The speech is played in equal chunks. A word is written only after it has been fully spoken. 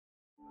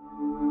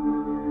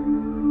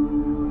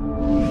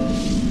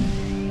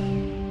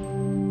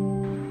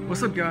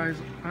What's up, guys?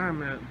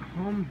 I'm at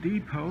Home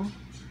Depot.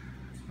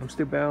 I'm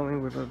still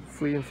battling with a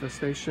flea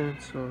infestation,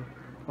 so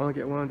I want to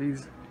get one of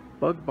these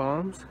bug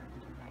bombs.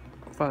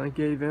 Finally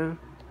gave in.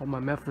 All my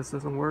methods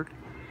doesn't work,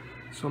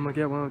 so I'm gonna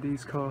get one of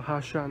these called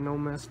Hot Shot No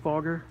Mess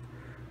Fogger.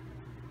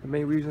 The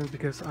main reason is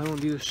because I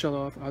don't need to shut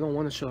off. I don't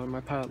want to shut off my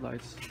pilot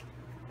lights.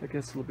 That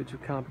gets a little bit too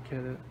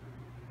complicated.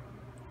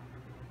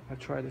 I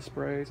tried the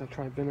sprays. I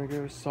tried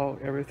vinegar, salt,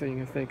 everything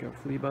you can think of.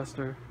 Flea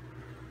buster.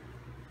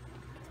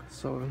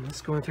 So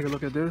let's go and take a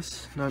look at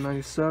this.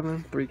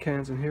 $9.97, 3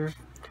 cans in here.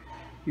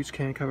 Each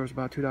can covers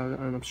about 2,000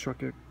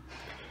 unobstructed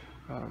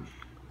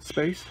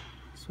space.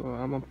 So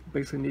I'm gonna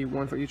basically need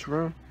one for each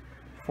room,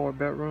 4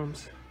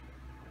 bedrooms.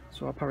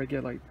 So I'll probably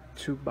get like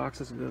 2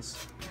 boxes of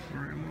this.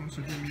 Alright, I'm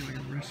also gonna need like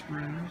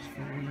respirators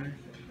for when I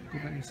go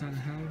back inside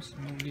the house.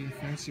 I don't need a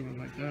fancy one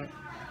like that.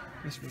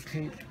 This for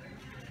paint.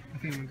 I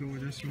think I'm gonna go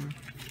with this one.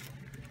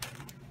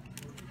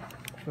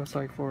 That's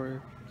like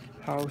for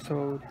a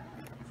household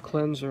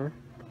cleanser.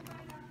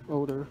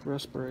 Odor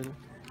respirator.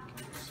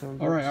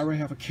 Alright, I already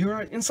have a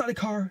Kira inside the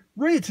car,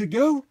 ready to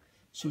go,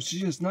 so she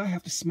does not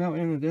have to smell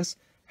any of this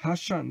Hot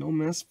Shot No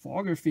Mess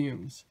Fogger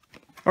fumes.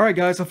 Alright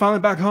guys, I'm finally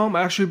back home.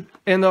 I actually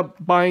ended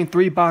up buying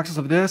 3 boxes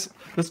of this.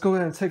 Let's go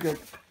ahead and take a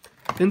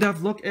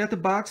in-depth look at the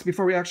box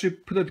before we actually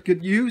put it to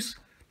good use.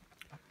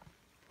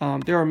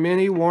 There are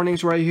many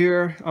warnings right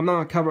here. I'm not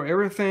going to cover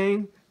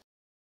everything.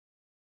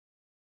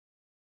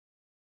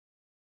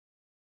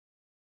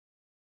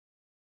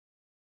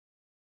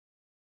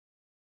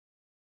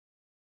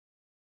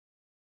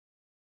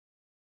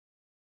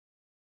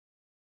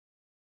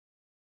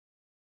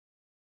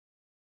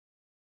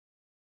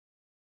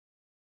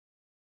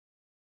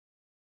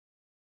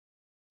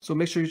 So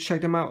make sure you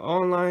check them out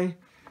online.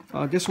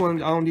 This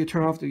one, I don't need to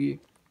turn off the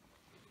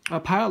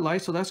pilot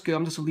light, so that's good.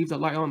 I'm just gonna leave the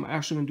light on. I'm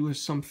actually gonna do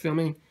some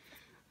filming.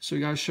 So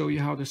you guys show you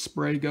how the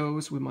spray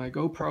goes with my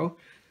GoPro.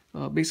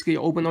 Basically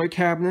open all your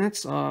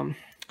cabinets,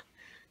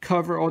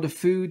 cover all the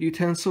food,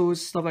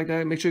 utensils, stuff like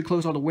that. Make sure you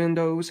close all the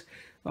windows,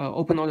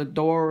 open all the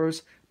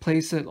doors,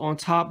 place it on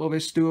top of a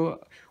stool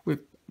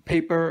with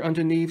paper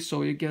underneath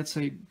so it gets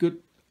a good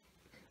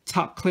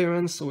top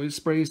clearance so it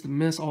sprays the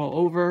mist all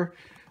over.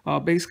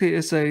 Basically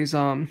it says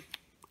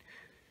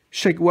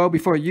shake well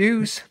before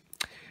use,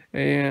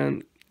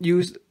 and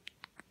do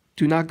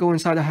not go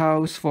inside the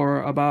house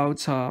for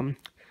about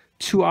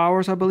 2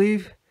 hours, I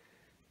believe,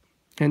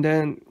 and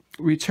then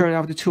return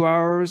after 2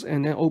 hours,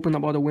 and then open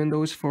up all the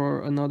windows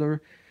for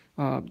another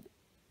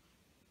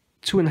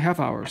 2.5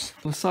 hours.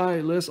 The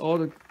side lists all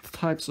the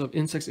types of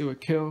insects it would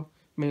kill.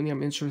 Mainly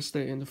I'm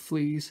interested in the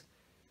fleas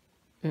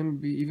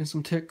and maybe even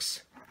some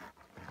ticks.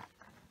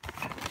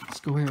 Let's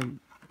go ahead and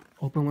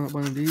open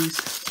one of these.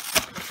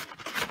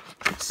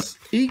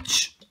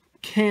 Each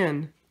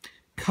can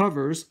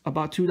covers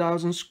about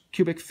 2,000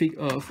 cubic feet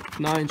of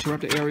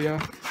non-interrupted area,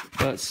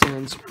 but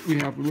since we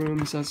have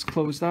rooms that's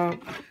closed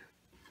out,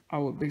 I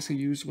will basically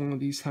use one of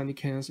these tiny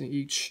cans in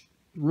each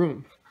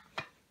room,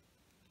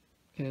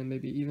 and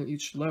maybe even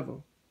each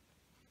level.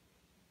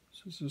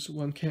 So this is what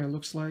one can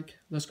looks like.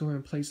 Let's go ahead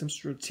and place them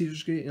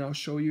strategically, and I'll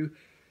show you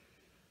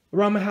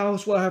around my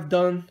house what I have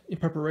done in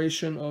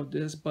preparation of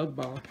this bug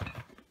bomb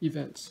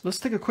events. Let's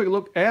take a quick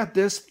look at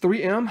this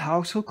 3M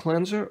household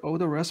cleanser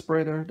odor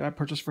respirator that I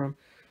purchased from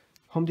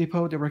Home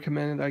Depot. They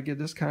recommended I get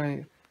this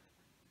kind.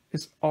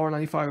 It's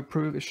R95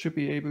 approved. It should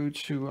be able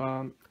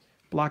to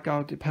block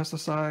out the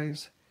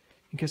pesticides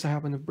in case I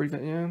happen to breathe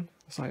it in.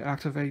 So I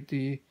activate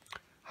the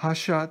Hot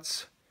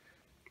Shots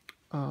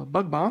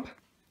bug bomb.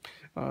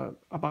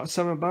 About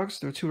 $7.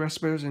 There are 2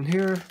 respirators in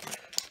here.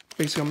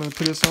 Basically, I'm going to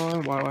put this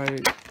on while I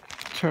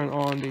turn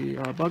on the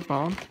bug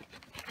bomb.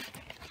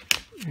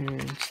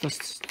 And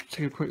let's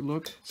take a quick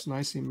look. It's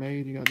nicely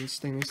made. You got this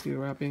stainless steel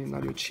wrapping,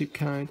 not your cheap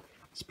kind.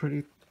 It's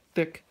pretty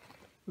thick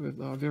with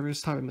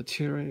various type of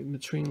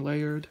material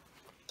layered.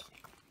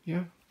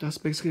 Yeah, that's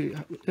basically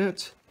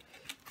it.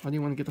 I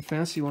didn't want to get the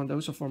fancy one.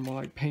 Those are for more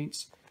like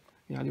paints.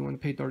 Yeah, I didn't want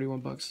to pay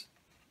 31 bucks.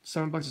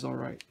 $7 is all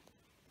right.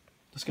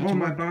 Let's get all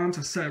my bombs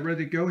are set,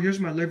 ready to go. Here's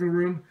my living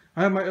room.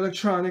 I have my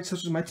electronics,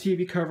 such as my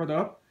TV, covered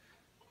up,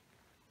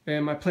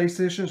 and my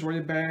PlayStation is already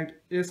bagged.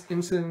 It's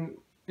instant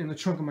in the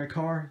trunk of my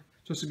car,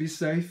 just to be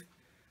safe.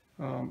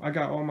 I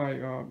got all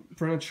my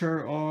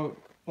furniture all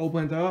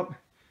opened up.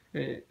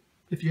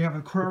 If you have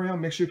an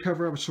aquarium, make sure you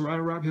cover it with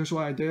saran wrap. Here's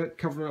what I did: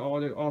 cover all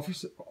the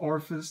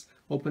orifice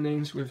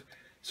openings with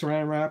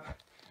saran wrap.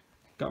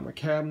 Got my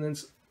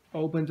cabinets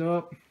opened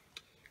up,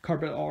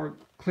 carpet all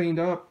cleaned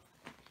up.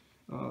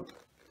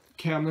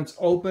 Cabinets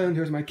open.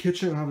 Here's my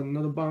kitchen. I have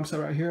another bomb set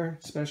right here,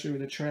 especially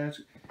with the trash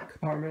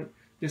compartment.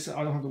 This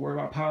I don't have to worry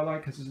about power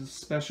light because it's a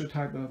special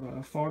type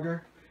of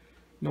fogger,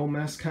 no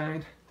mess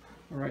kind.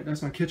 All right,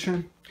 that's my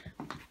kitchen.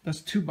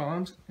 That's 2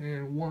 bombs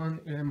and one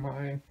in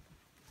my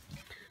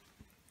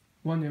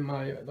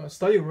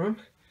study room.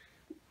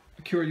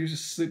 Akira uses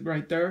to sleep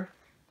right there,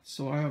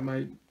 so I have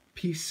my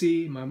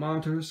PC, my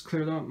monitors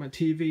cleared up, my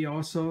TV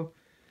also,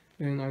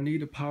 and I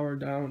need to power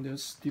down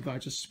this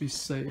device just to be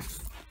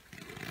safe.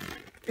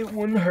 It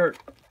wouldn't hurt.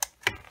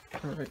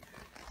 All right.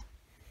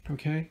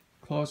 Okay.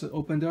 closet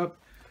opened up.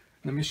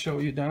 Let me show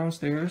you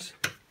downstairs.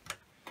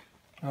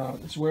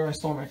 It's where I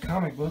store my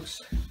comic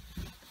books.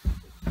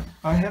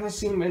 I haven't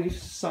seen many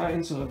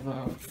signs of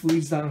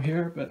fleas down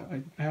here, but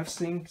I have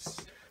seen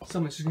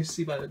some, as you can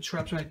see by the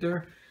traps right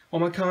there. All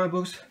my comic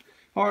books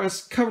are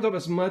covered up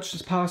as much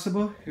as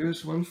possible.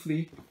 Here's one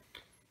flea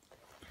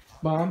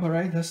bomb,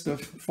 alright, that's the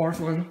fourth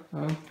one.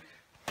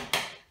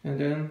 And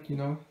then, you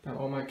know, got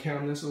all my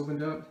cabinets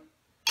opened up.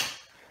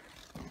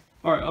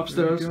 Alright,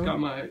 upstairs, got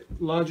my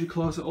laundry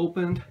closet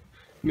opened.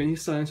 Many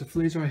signs of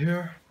fleas right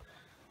here.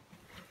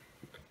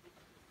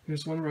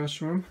 Here's one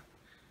restroom.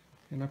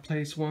 And I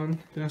placed one,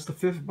 that's the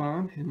fifth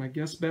bomb, in my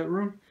guest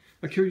bedroom.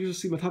 I can't usually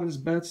see my top of this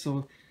bed,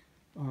 so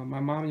my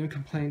mom even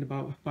complained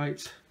about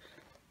bites.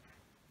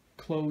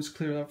 Clothes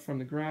cleared up from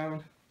the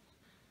ground.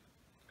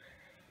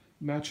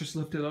 Mattress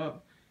lifted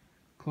up.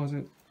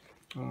 Closet,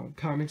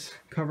 comics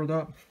covered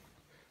up.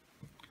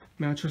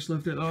 Mattress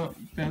lifted up.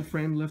 Bed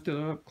frame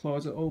lifted up.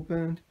 Closet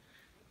opened.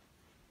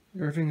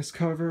 Everything is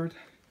covered,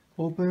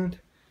 opened.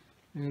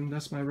 And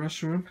that's my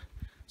restroom.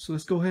 So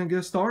let's go ahead and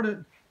get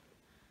started.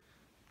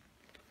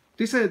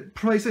 They said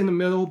place in the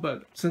middle,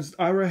 but since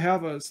I already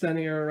have a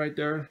standing area right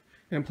there,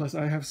 and plus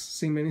I have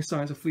seen many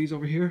signs of fleas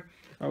over here,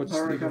 I would just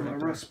leave it right there. I already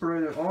got my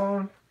respirator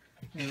on,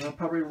 and I'll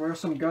probably wear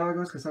some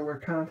goggles because I wear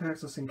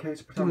contacts just in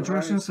case. So the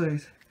directions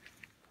says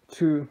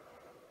to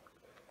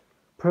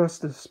press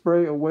the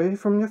spray away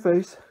from your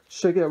face,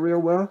 shake it real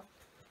well,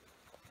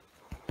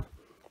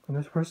 and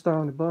let's press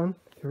down the button.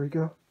 Here we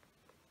go.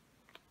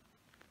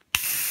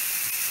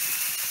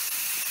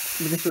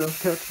 Making sure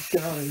those cats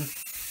get out of here.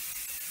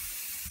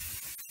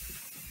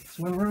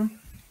 Swim room.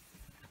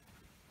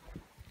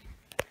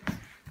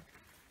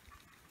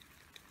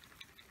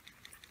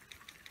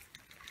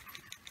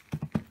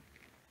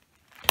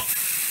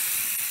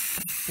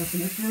 What's in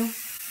this room?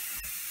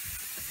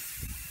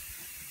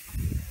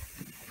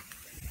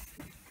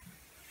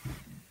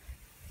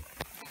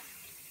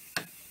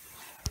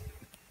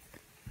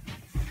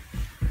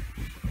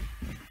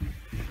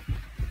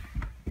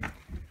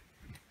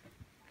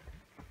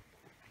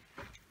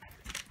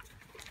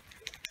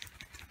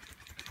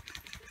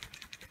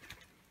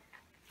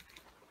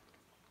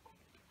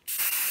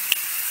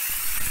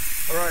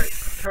 Alright,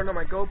 turn on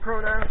my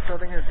GoPro now,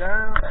 shutting it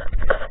down.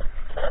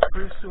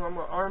 Pretty soon I'm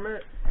gonna arm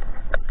it.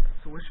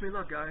 So wish me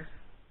luck, guys.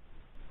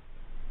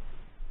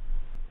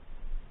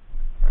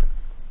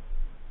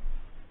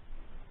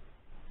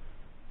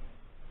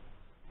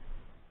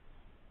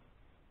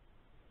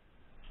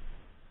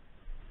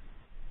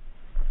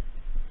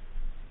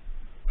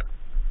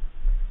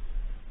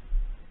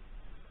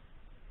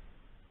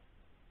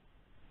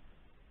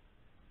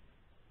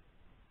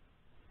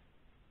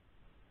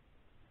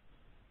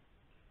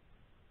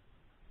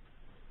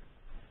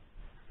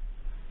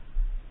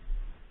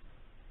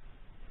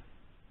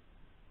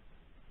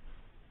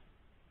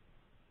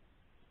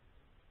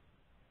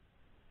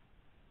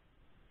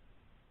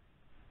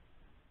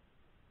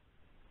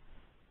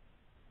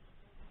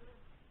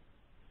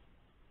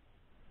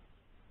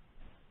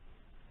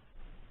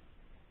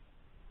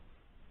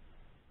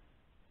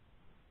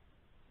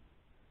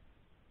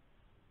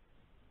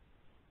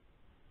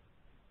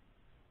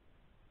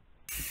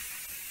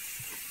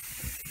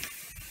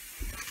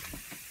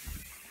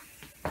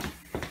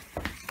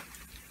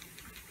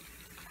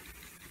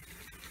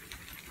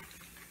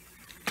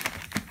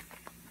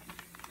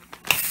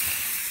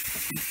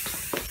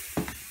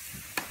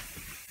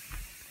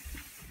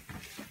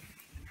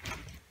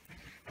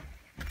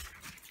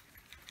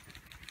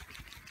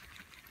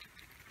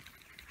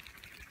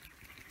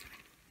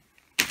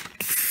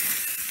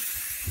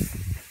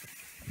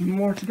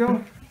 More to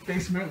go.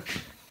 Basement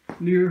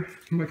near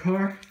my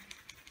car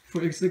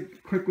for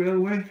exit quick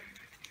getaway.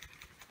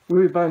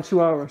 We'll be about in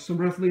 2 hours, so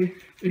roughly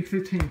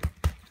 8:15.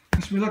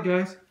 Wish me luck,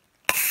 guys.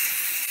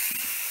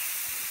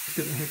 Let's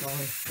get the heck out of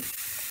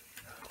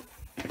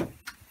here.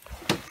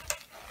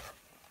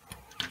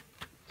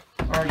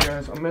 Alright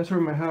guys, I'm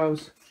entering my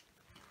house.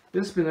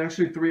 It's been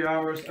actually 3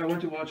 hours. I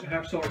went to watch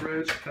Hacksaw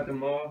Ridge at the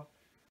mall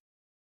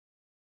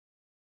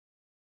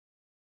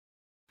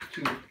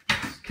to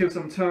kill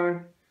some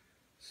time.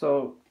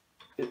 So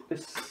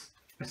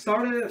I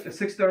started at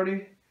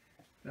 6:30.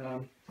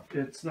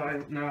 It's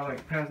now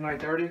like past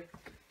 9:30.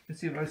 Let's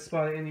see if I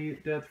spot any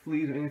dead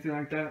fleas or anything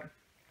like that.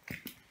 So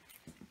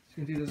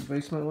you can see this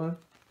basement one.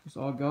 It's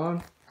all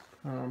gone.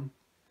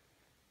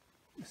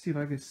 Let's see if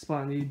I can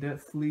spot any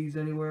dead fleas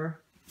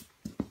anywhere.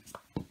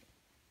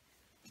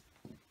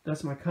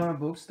 That's my comic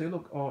books. They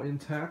look all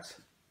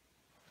intact.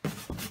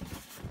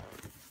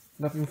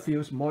 Nothing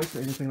feels moist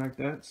or anything like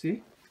that.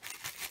 See?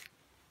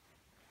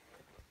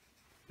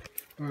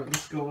 Alright,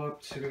 let's go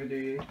up to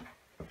the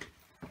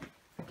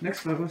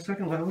next level,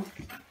 second level.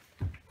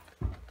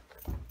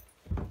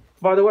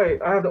 By the way,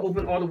 I have to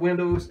open all the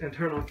windows and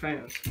turn on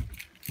fans.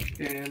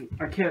 And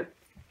I can't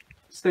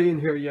stay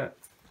in here yet.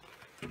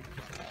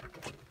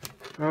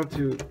 I have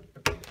to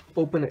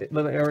open a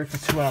little area for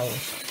 2 hours.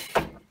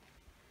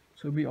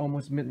 So it'll be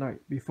almost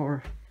midnight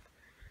before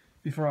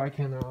I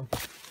can,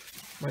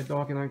 my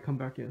dog and I come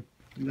back in.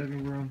 the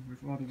living room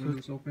with all the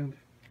windows opened.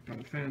 Got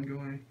a fan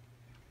going.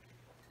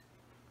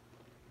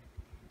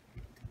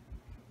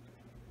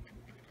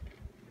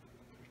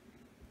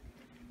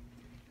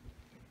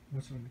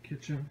 What's in the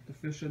kitchen? The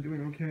fish are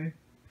doing okay.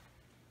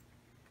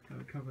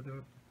 Got it covered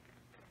up.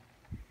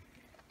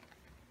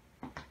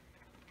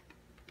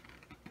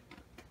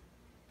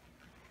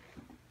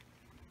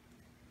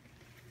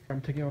 I'm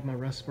taking off my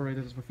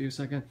respirators for a few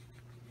seconds.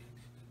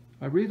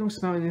 I really don't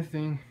smell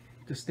anything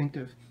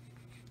distinctive,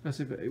 as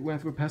if it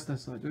went through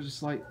pesticide. There's a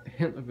slight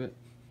hint of it,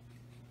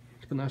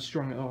 but not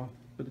strong at all.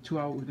 But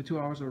with the 2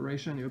 hours of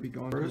aeration, it'll be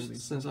gone. First,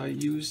 since I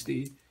used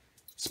the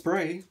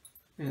spray,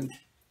 and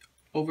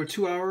over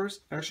 2 hours,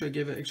 actually I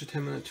gave it extra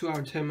 10 minutes, 2 hours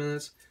and 10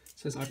 minutes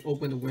since I've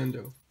opened the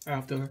window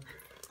after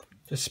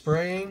the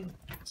spraying.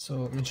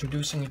 So I'm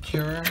introducing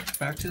Akira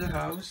back to the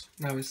house.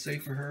 Now it's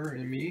safe for her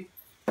and me.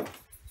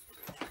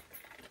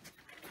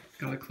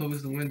 Gotta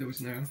close the windows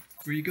now.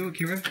 Where you go,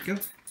 Akira? Go.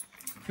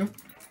 Go.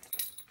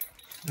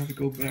 I have to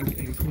go back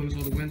and close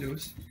all the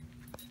windows.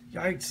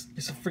 Yikes,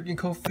 it's a freaking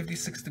cold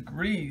 56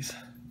 degrees.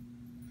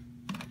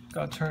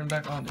 Gotta turn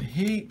back on the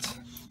heat.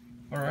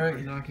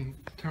 Alright, now I can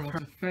turn off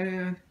the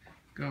fan.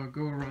 Gotta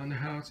go around the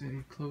house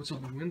and close all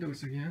the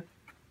windows again.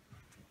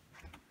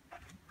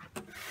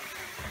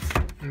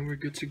 And we're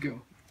good to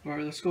go.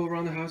 Alright, let's go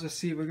around the house and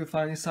see if we can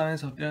find any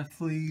signs of dead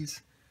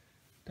fleas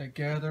that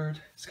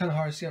gathered. It's kind of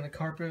hard to see on the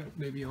carpet.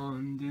 Maybe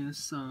on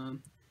this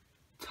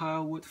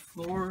tile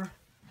floor,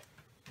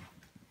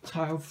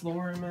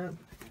 I meant.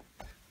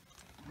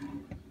 I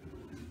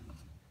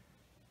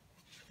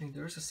think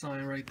there's a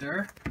sign right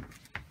there.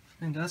 I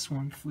think that's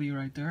one flea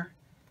right there.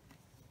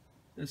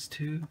 That's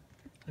two.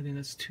 I think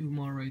that's two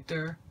more right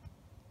there.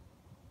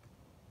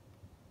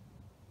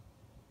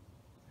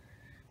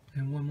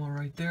 And one more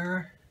right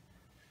there.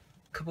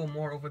 A couple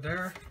more over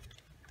there.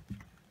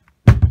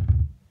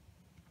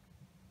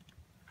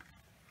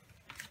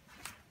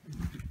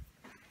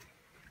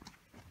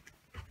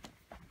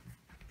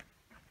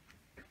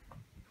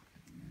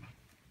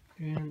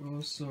 And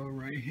also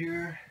right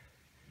here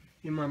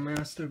in my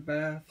master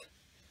bath.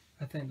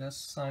 I think that's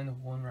a sign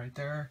of one right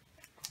there.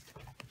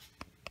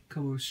 A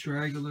couple of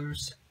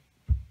stragglers.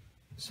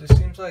 So it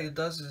seems like it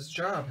does its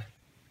job.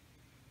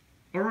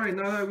 Alright,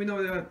 now that we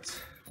know that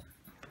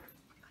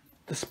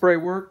the spray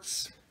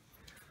works,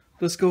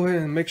 let's go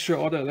ahead and make sure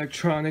all the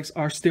electronics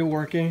are still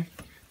working.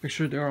 Make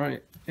sure there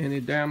aren't any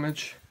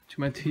damage to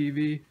my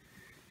TV,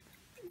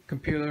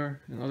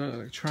 computer, and other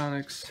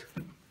electronics.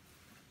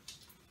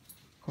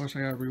 Of course,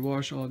 I gotta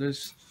rewash all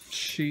this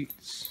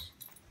sheets.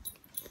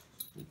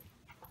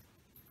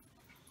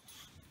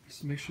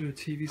 Just make sure the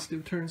TV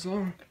still turns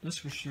on, that's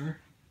for sure.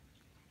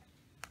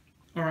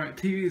 Alright,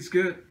 TV is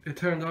good, it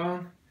turned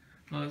on.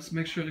 Let's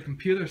make sure the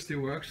computer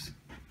still works.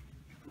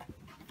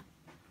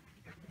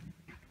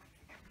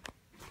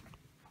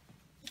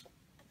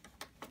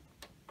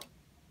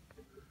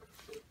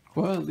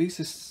 Well, at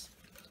least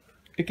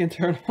it can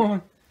turn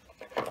on.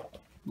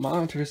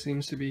 Monitor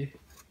seems to be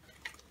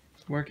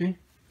working.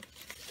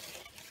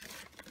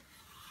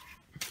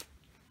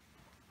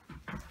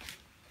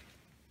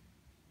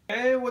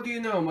 And what do you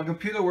know? My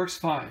computer works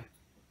fine.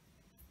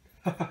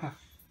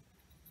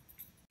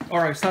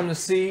 Alright, it's time to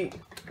see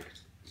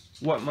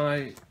what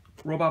my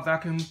robot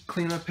vacuum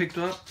cleaner picked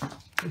up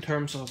in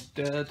terms of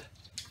dead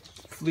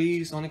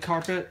fleas on the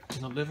carpet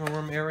in the living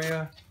room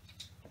area.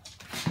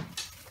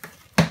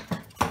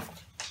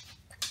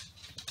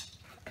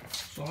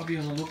 So I'll be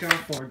on the lookout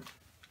for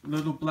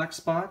little black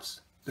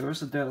spots. There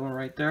is a dead one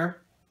right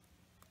there.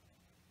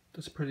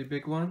 That's a pretty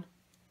big one.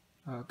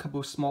 A couple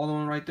of smaller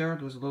ones right there.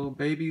 Those little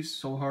babies,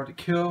 so hard to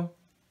kill.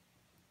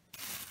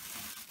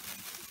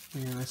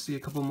 And I see a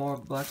couple more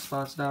black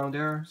spots down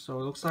there. So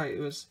it looks like it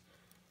was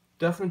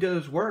definitely did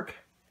its work.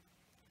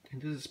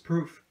 And this is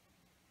proof.